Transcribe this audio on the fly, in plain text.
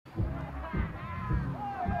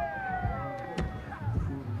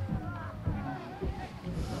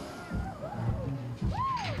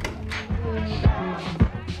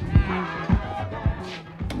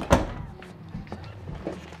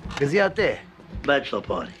Is he out there? Bachelor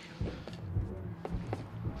party.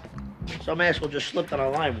 Some asshole just slipped on a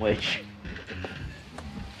lime wedge.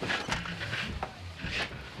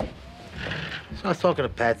 So I was talking to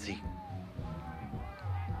Patsy.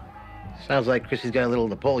 Sounds like Chrissy's got a little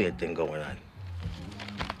Napoleon thing going on.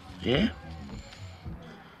 Yeah?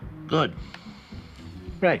 Good.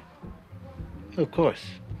 Right. Of course.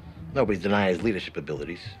 Nobody's denying his leadership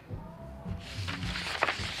abilities.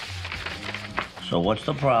 So what's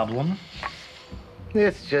the problem?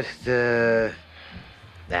 It's just, I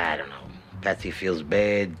don't know. Patsy feels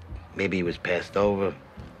bad. Maybe he was passed over.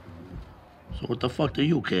 So what the fuck do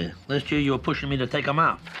you care? Last year you were pushing me to take him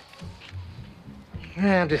out.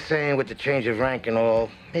 Yeah, I'm just saying, with the change of rank and all,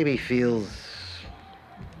 maybe he feels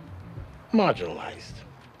marginalized.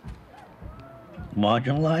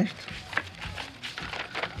 Marginalized?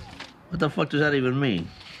 What the fuck does that even mean?